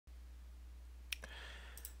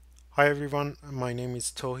Hi everyone, my name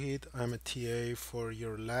is Tohid. I'm a TA for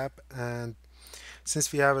your lab, and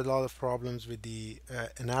since we have a lot of problems with the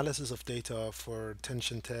analysis of data for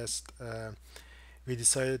tension test, we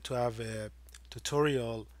decided to have a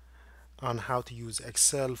tutorial on how to use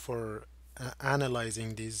Excel for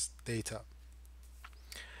analyzing these data.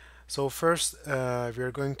 So first, we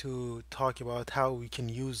are going to talk about how we can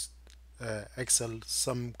use Excel,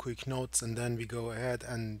 some quick notes, and then we go ahead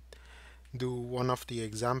and do one of the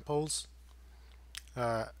examples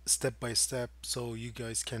step by step so you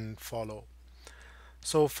guys can follow.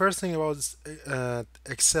 So first thing about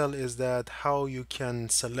Excel is that how you can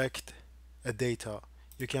select a data.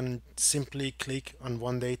 You can simply click on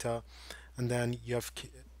one data and then you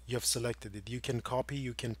have selected it. You can copy,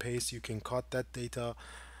 you can paste, you can cut that data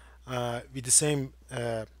with the same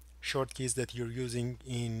short keys that you're using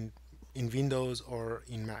in Windows or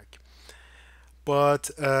in Mac. But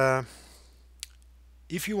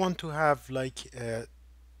if you want to have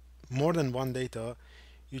more than one data,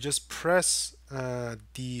 you just press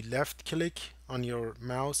the left click on your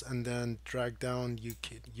mouse and then drag down. You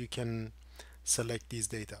can select these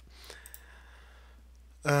data.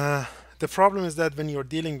 Uh, the problem is that when you're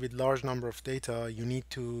dealing with large number of data, you need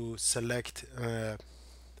to select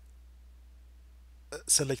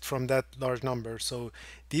from that large number. So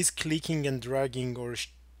this clicking and dragging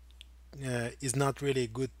is not really a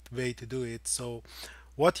good way to do it. So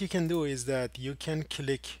what you can do is that you can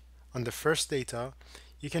click on the first data,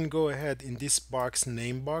 you can go ahead in this box,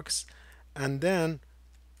 name box, and then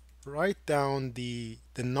write down the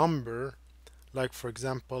number. Like for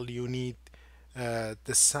example, you need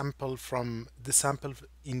the sample from the sample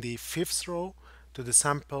in the fifth row to the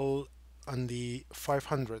sample on the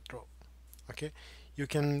 500th row. Okay, you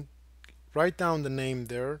can write down the name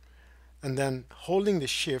there, and then holding the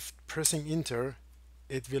shift, pressing enter,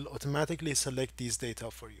 it will automatically select these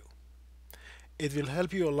data for you. It will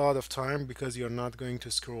help you a lot of time because you're not going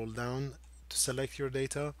to scroll down to select your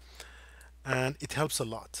data, and it helps a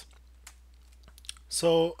lot.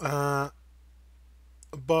 So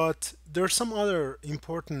but there are some other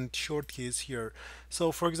important shortkeys here.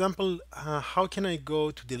 So for example, how can I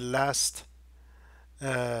go to the last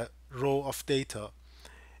row of data?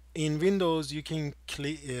 In Windows, you can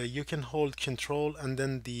hold Control and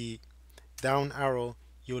then the down arrow.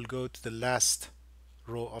 You will go to the last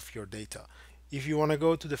row of your data. If you want to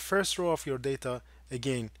go to the first row of your data,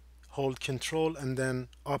 again, hold Control and then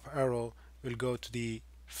up arrow will go to the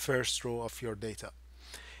first row of your data.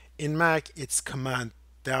 In Mac, it's Command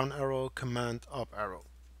down arrow, Command up arrow.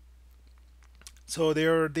 So they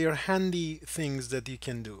are handy things that you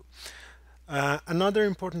can do. Another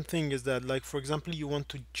important thing is that, like for example, you want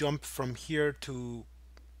to jump from here to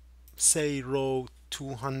say row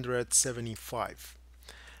 275.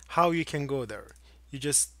 How you can go there? You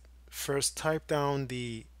just first type down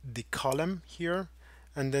the column here,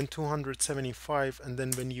 and then 275, and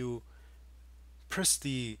then when you press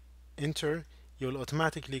the enter, you'll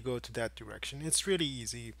automatically go to that direction. It's really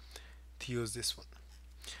easy to use this one.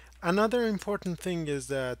 Another important thing is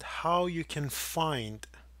that how you can find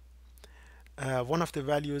one of the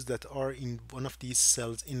values that are in one of these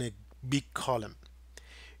cells in a big column.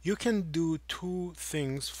 You can do two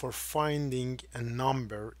things for finding a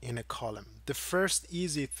number in a column. The first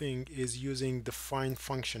easy thing is using the find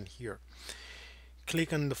function here.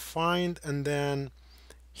 Click on the find, and then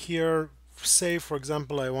here, say for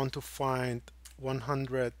example, I want to find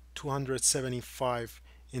 100, 275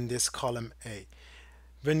 in this column A.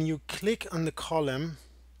 When you click on the column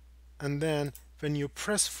and then when you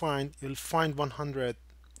press find, you'll find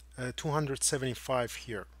 275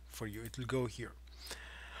 here for you. It will go here.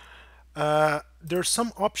 There are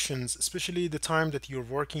some options, especially the time that you're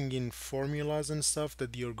working in formulas and stuff,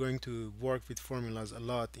 that you're going to work with formulas a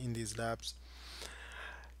lot in these labs.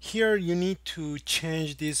 Here you need to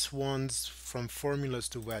change these ones from formulas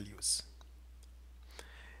to values.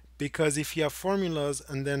 Because if you have formulas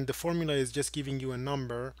and then the formula is just giving you a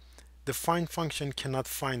number, the find function cannot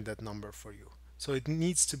find that number for you. So it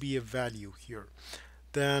needs to be a value here.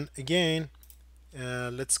 Then again,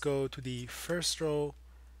 let's go to the first row.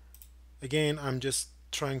 Again, I'm just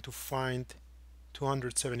trying to find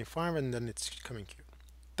 275 and then it's coming here.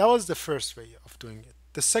 That was the first way of doing it.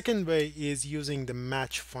 The second way is using the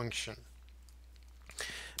match function.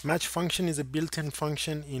 Match function is a built-in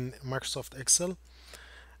function in Microsoft Excel.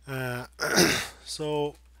 Uh,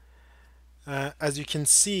 so as you can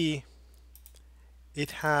see,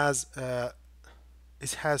 it has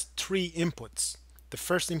three inputs. The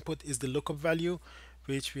first input is the lookup value,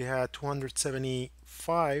 which we had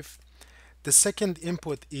 275. The second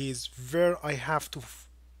input is where I have to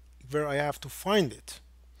find it.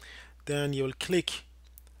 then you will click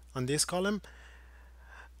on this column,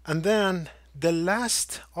 and then the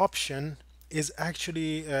last option is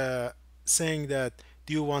actually saying that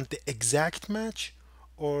do you want the exact match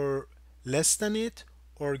or less than it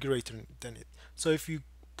or greater than it. So if you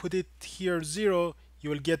put it here 0, you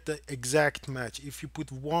will get the exact match. If you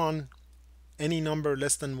put 1, any number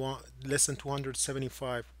less than 1, less than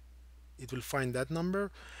 275, it will find that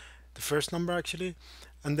number, the first number actually,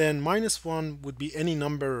 and then -1 would be any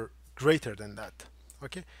number greater than that.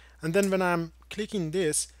 Okay, and then when I'm clicking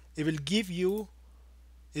this, it will give you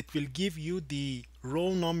the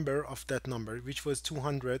row number of that number, which was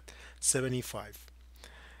 275.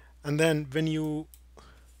 And then when you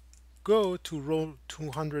go to row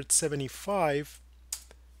 275,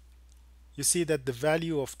 you see that the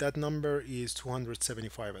value of that number is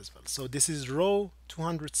 275 as well. So this is row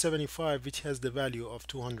 275, which has the value of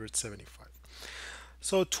 275.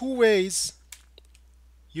 So two ways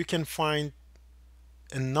you can find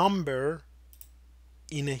a number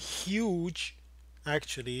in a huge,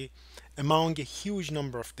 actually, among a huge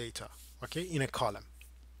number of data, okay, in a column.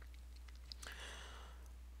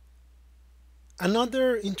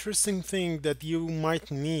 Another interesting thing that you might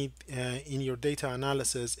need in your data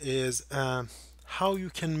analysis is how you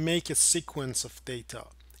can make a sequence of data.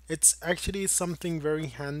 It's actually something very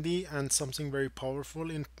handy and something very powerful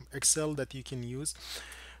in Excel that you can use.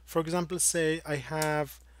 For example, say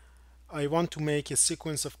I want to make a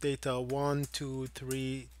sequence of data 1, 2,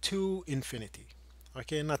 3 to infinity.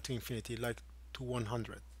 Okay, not to infinity, like to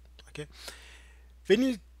 100. Okay, when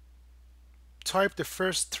you type the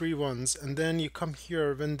first three ones and then you come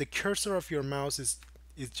here, when the cursor of your mouse is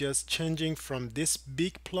just changing from this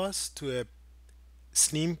big plus to a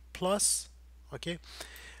slim plus, okay,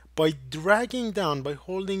 by dragging down, by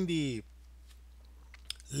holding the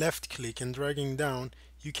left click and dragging down,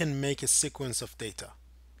 you can make a sequence of data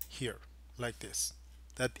here like this.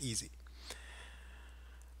 That easy.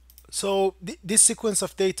 So this sequence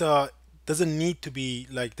of data doesn't need to be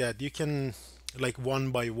like that. You can like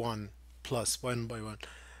one by one plus one by one.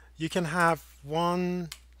 You can have 1,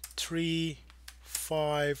 3,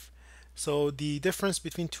 5. So the difference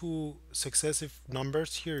between two successive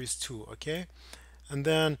numbers here is 2, okay? And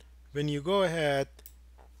then when you go ahead,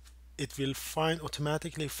 it will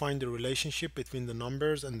automatically find the relationship between the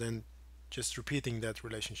numbers and then just repeating that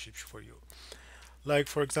relationship for you. Like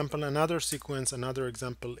for example, another sequence, another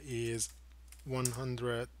example is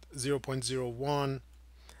 100, 0.01,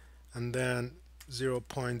 and then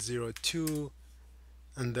 0.02,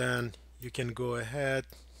 and then you can go ahead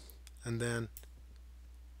and then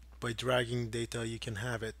by dragging data you can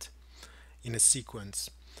have it in a sequence.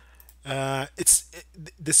 The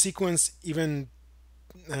sequence even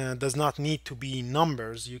does not need to be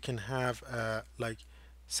numbers. You can have like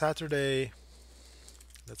Saturday,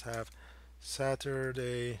 let's have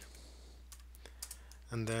Saturday,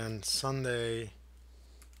 and then Sunday,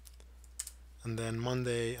 and then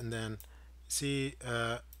Monday, and then see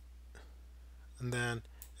and then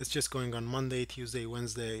it's just going on Monday, Tuesday,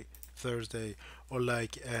 Wednesday, Thursday, or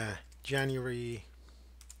like January,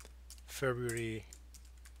 February,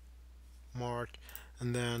 March,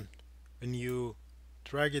 and then when you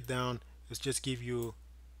drag it down, it's just give you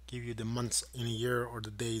the months in a year or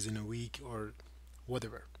the days in a week or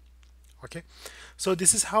whatever. Okay, so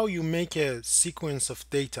this is how you make a sequence of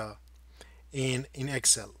data in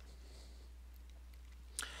Excel.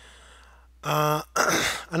 Uh,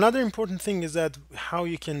 Another important thing is that how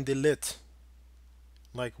you can delete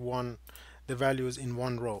like the values in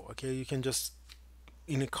one row. Okay, you can just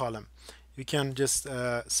in a column, you can just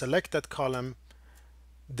select that column,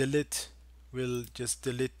 delete will just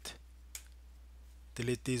delete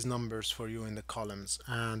these numbers for you in the columns.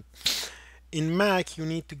 And in Mac you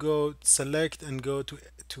need to go select and go to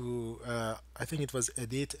I think it was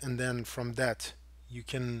edit, and then from that you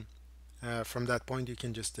can from that point you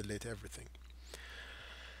can just delete everything.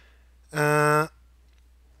 uh,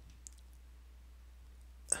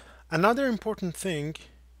 Another important thing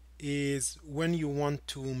is when you want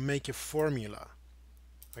to make a formula,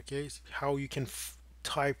 okay, how you can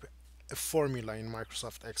type a formula in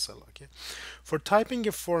Microsoft Excel. Okay, for typing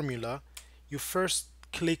a formula, you first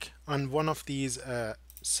click on one of these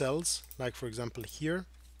cells, like for example here,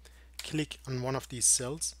 click on one of these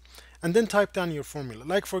cells and then type down your formula.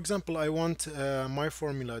 Like for example, I want my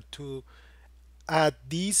formula to add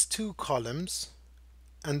these two columns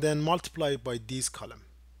and then multiply by this column.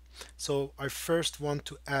 So I first want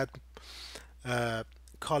to add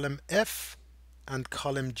column F and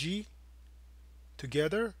column G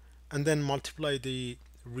together and then multiply the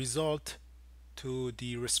result to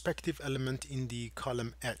the respective element in the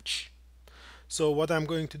column H. So what I'm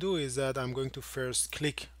going to do is that I'm going to first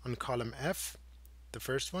click on column F, the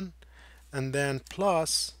first one, and then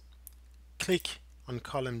plus click on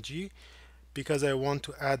column G because I want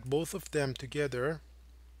to add both of them together.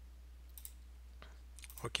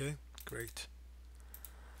 Okay, great.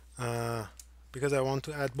 uh, because I want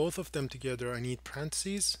to add both of them together, I need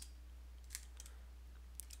parentheses,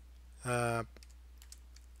 uh,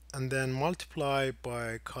 and then multiply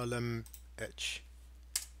by column H.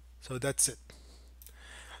 So that's it.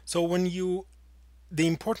 So when you, the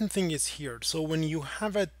important thing is here, so when you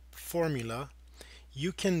have a formula,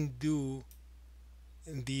 you can do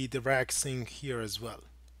the rag thing here as well.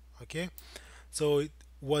 Okay, so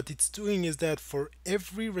what it's doing is that for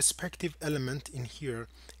every respective element in here,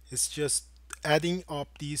 it's just adding up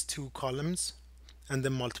these two columns and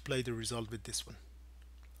then multiply the result with this one.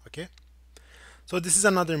 Okay, so this is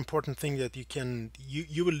another important thing that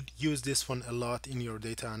you will use this one a lot in your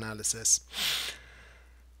data analysis.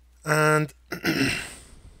 And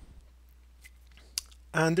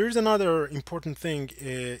there's another important thing,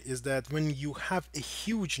 is that when you have a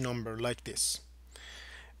huge number like this,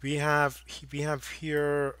 we have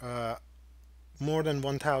here more than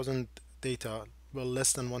 1000 data, well,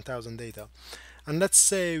 less than 1000 data, and let's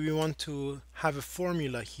say we want to have a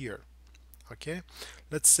formula here. Okay,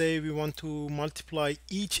 let's say we want to multiply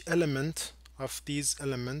each element of these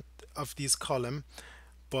column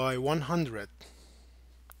by 100.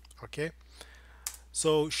 Okay,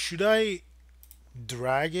 so should I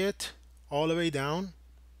drag it all the way down,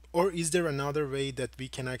 or is there another way that we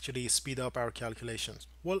can actually speed up our calculations?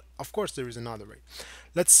 Well, of course there is another way.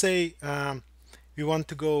 Let's say we want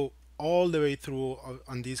to go all the way through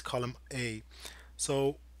on this column A.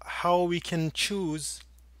 So how we can choose,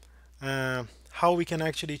 how we can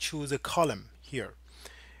actually choose a column here?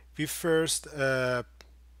 We first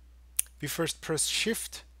press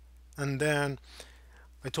shift, and then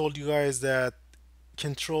I told you guys that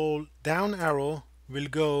control down arrow will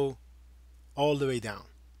go all the way down.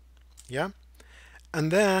 Yeah,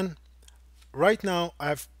 and then right now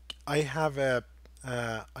I have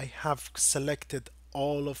selected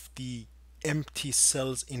all of the empty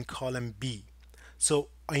cells in column B, so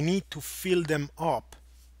I need to fill them up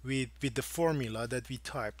with the formula that we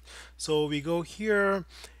typed. So we go here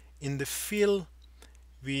in the fill,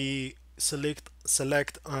 we select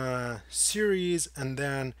series, and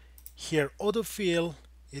then here autofill.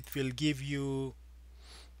 It will give you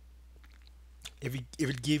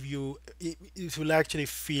it will actually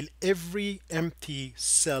fill every empty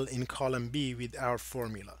cell in column B with our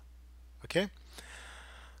formula. Okay,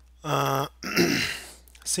 uh,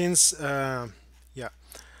 since yeah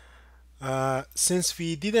since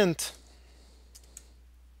we didn't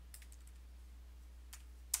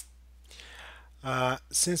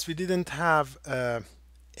have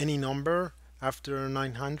any number after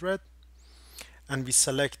 900, and we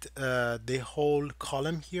select the whole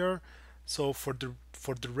column here, so for the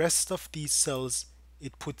rest of these cells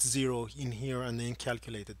it puts 0 in here and then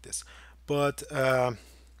calculated this. But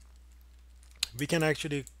we can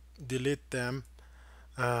actually delete them,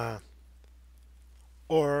 uh,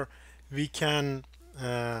 or we can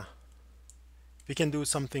uh, do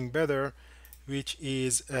something better, which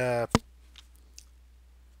is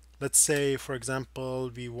let's say, for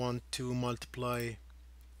example, we want to multiply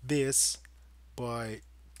this by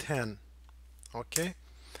 10. Okay,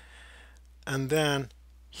 and then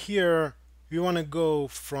here we want to go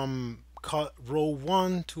from row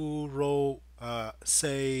 1 to row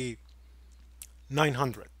say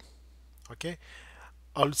 900. Okay,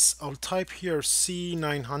 I'll type here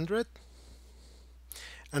C900,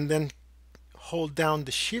 and then hold down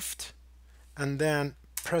the shift and then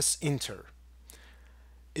press enter.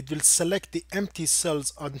 It will select the empty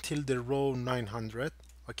cells until the row 900.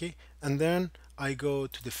 Okay, and then I go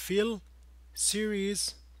to the fill,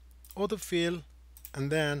 series, autofill, and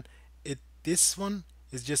then this one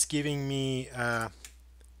is just giving me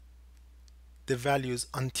the values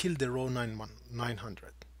until the row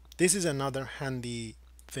 900. This is another handy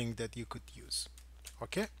thing that you could use.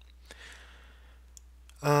 Okay,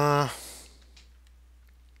 uh,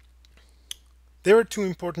 there are two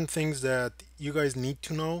important things that you guys need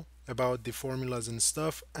to know about the formulas and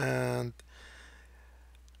stuff, and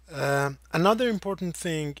another important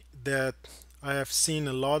thing that I have seen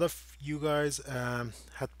a lot of you guys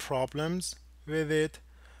had problems with it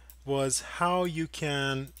was how you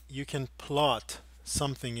can plot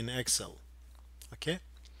something in Excel. Okay,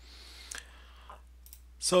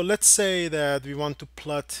 so let's say that we want to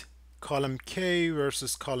plot column K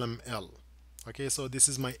versus column L. Okay, so this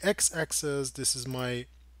is my x-axis, this is my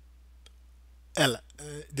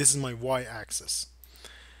this is my y-axis.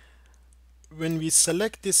 when we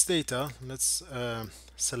select this data, let's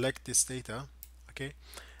select this data, okay,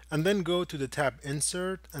 and then go to the tab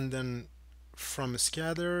insert, and then from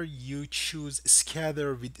scatter you choose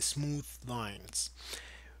scatter with smooth lines.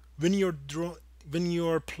 When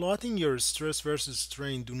you're plotting your stress versus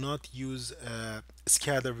strain, do not use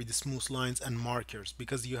scatter with smooth lines and markers,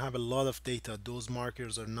 because you have a lot of data. Those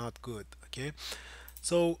markers are not good. Okay,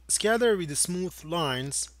 so scatter with the smooth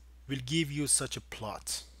lines will give you such a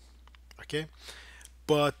plot. Okay,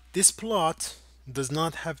 but this plot does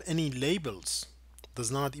not have any labels,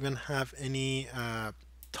 does not even have any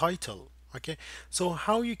title. Okay, so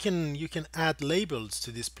how you can add labels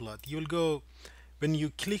to this plot? You'll go, when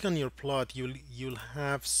you click on your plot, you'll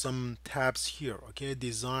have some tabs here. Okay,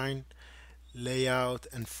 design, layout,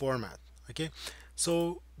 and format. Okay,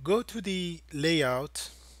 so go to the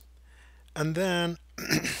layout, and then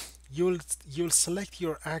you'll you'll select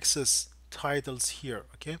your axis titles here.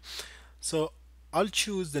 Okay, so I'll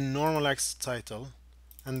choose the normal axis title,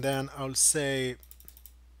 and then I'll say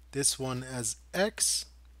this one as X,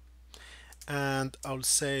 and I'll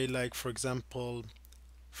say, like, for example,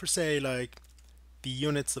 for say like the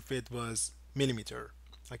units of it was millimeter.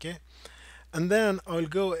 Okay, and then I'll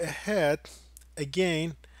go ahead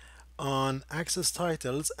again on axis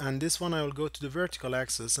titles, and this one I will go to the vertical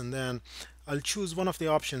axis, and then I'll choose one of the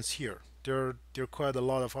options here. There are quite a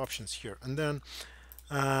lot of options here, and then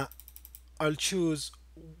uh, I'll choose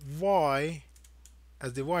Y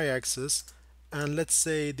as the y-axis, and let's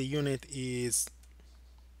say the unit is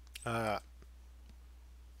uh,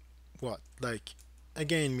 what, like,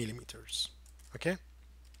 again, millimeters. Okay,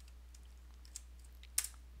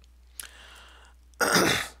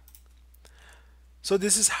 so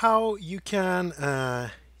this is how you can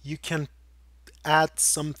add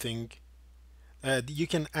something. You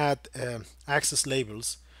can add axis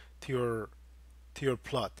labels to your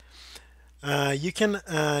plot. You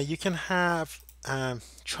can have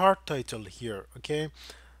chart title here. Okay,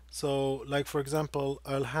 so like, for example,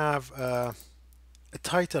 I'll have a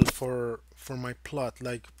title for my plot,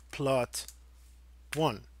 like plot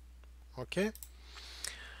 1. Okay,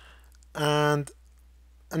 and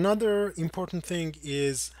another important thing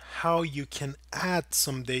is how you can add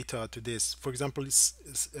some data to this. For example,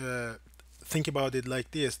 think about it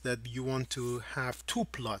like this, that you want to have two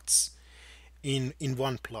plots in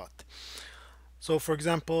one plot. So for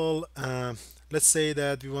example, let's say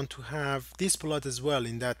that we want to have this plot as well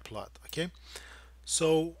in that plot. Okay,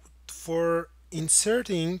 so for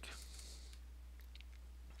inserting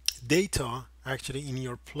data actually in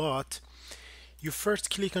your plot, you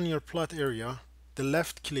first click on your plot area, the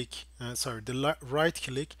left click, right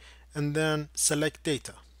click, and then select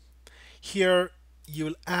data. Here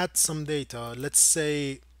you'll add some data. Let's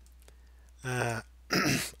say uh,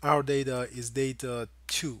 our data is data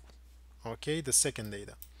 2, okay, the second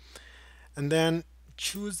data, and then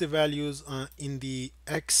choose the values in the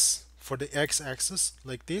x, for the x-axis,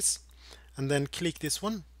 like this, and then click this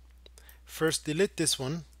one. First delete this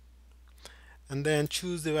one, and then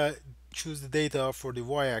choose the data for the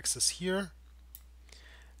y-axis here,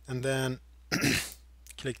 and then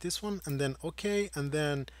click this one, and then OK, and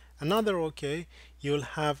then another OK. You'll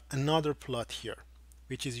have another plot here,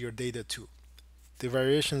 which is your data 2. The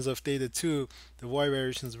variations of data 2, the y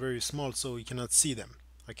variation is very small, so you cannot see them.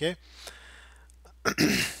 Okay,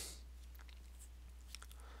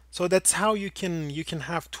 so that's how you can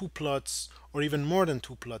have two plots, or even more than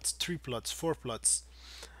two plots, three plots, four plots,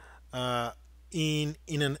 uh, in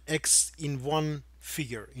an x, in one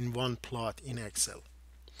figure, in one plot in Excel.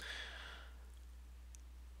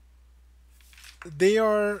 They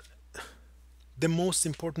are the most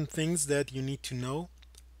important things that you need to know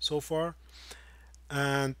so far.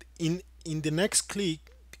 And in the next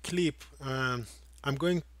clip, I'm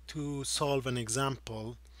going to solve an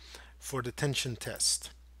example for the tension test.